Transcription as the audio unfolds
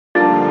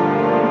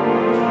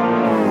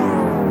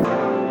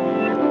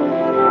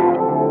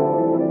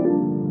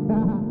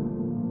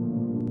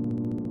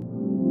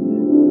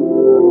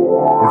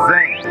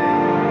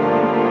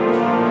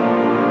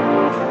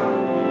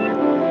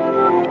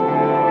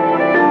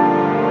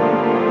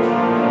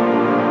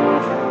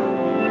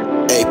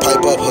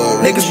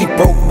Niggas be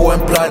broke, boy,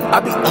 and plotting. I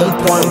be on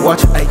point,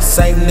 watching. Ayy,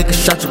 same niggas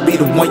shot you, be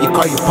the one you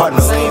call your partner.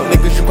 Same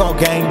niggas you call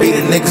gang, be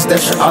the niggas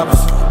that's your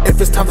opposite.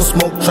 If it's time for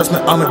smoke, trust me,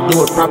 I'ma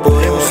do it proper.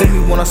 They don't see me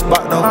when I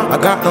spot them. I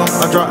got them,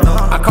 I dropped them.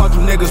 I called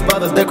you niggas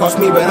brothers, they cost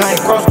me, but I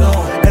ain't crossed them.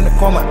 And the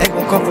karma ain't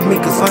gon' come for me,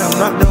 cause I am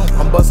not them.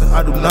 I'm bustin',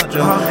 I do not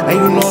jump. And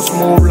you know I'm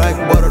smooth like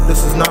butter,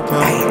 this is not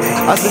pound.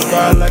 I just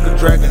ride like a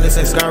dragon, this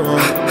ain't Skyrim.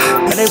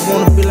 And they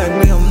wanna be like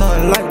me, I'm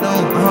nothing like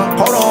them.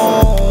 Hold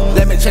on,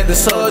 let me check the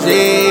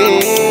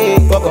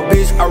subject. Fuck a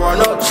bitch, I run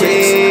up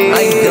chicks. I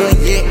ain't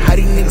done yet, how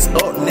these niggas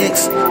up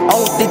next? I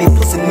don't think these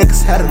pussy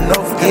niggas had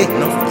enough yet.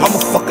 I'ma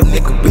fuck a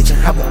nigga bitch and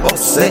have an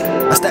upset.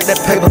 I stack that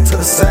paper to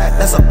the side,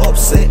 that's an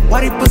upset.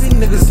 Why these pussy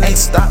niggas ain't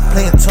stop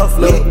playing tough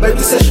love? Baby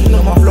said she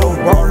know my flow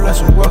raw like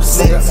some rough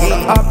sex. On the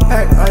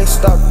iPad, I ain't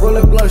stop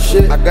rolling blunt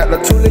shit. I got the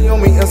toolie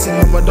on me, MC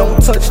Hammer,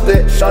 don't touch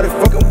that. Shawty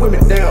fucking with me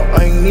down,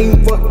 I ain't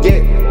even fuck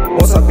yet.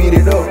 Once I beat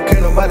it up,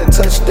 can't nobody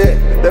touch that.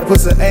 That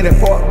pussy ain't in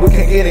part, we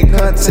can't get in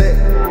contact.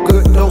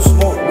 Good dope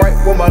smoke right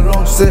where my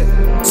lungs set.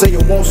 Say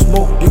you won't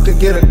smoke, you can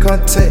get a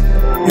contact.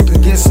 You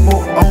can get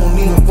smoke, I don't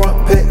need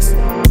front packs.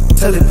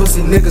 Tell these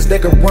pussy niggas they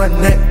can run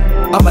that.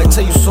 I might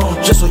tell you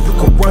something just so you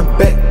can run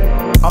back.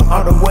 I'm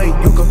out of the way,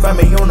 you can find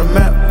me on the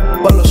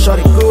map. But look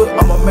shawty good,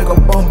 I'ma make a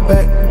bump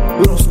back.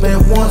 We don't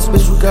spend once,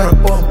 bitch, we gotta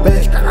bump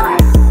back.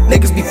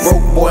 Niggas be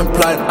broke, boy, and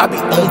plotting. I be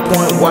on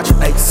point, watching.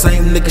 Ayy,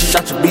 same niggas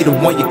shot you, be the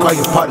one you call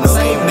your partner.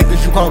 Same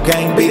niggas you call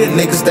gang, be the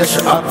niggas that's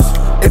your opposite.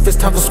 If it's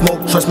time for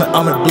smoke, trust me,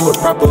 I'ma do it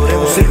proper. They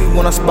don't see me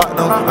when I spot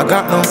them. I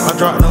got them, I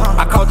dropped them.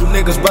 I called you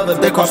niggas brothers,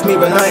 they cost me,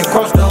 but I ain't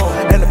crossed them.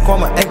 And the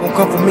karma ain't gon'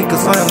 come for me,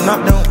 cause I am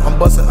not them. I'm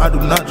bustin', I do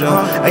not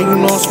jump. And you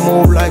know I'm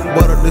smooth like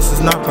butter, this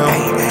is not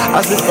pound.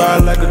 I just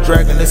ride like a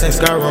dragon, this ain't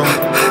Skyrim.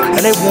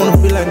 And they wanna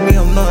be like me,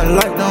 I'm nothing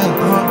like them.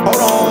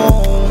 Hold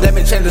on, let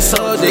me change the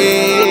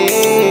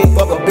subject.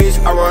 Fuck a bitch,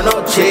 I run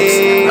up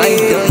chicks. I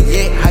ain't done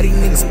yet, how these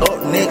niggas up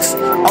next?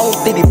 I don't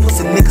think these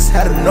pussy niggas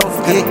had enough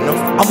yet.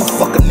 I'ma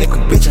fuck a nigga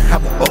bitch and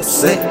have an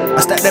upset.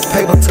 I stack that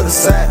paper to the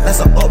side, that's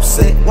an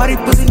upset. Why these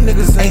pussy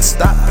niggas ain't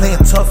stop playing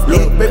tough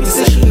yet? Baby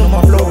said she know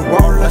my flow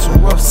raw like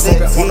some rough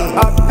sex. On the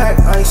iPad,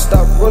 I ain't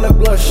stop rolling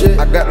blunt shit.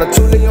 I got the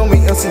toolie on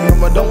me, MC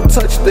Hammer, don't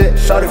touch that.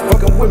 Shawty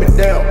fucking with me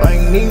down, I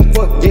ain't even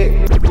fuck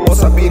yet.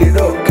 Once I beat it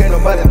up, can't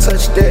nobody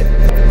touch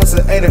that. Pussy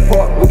ain't in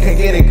part, we can't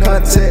get in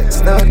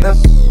contact.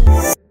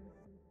 Nah.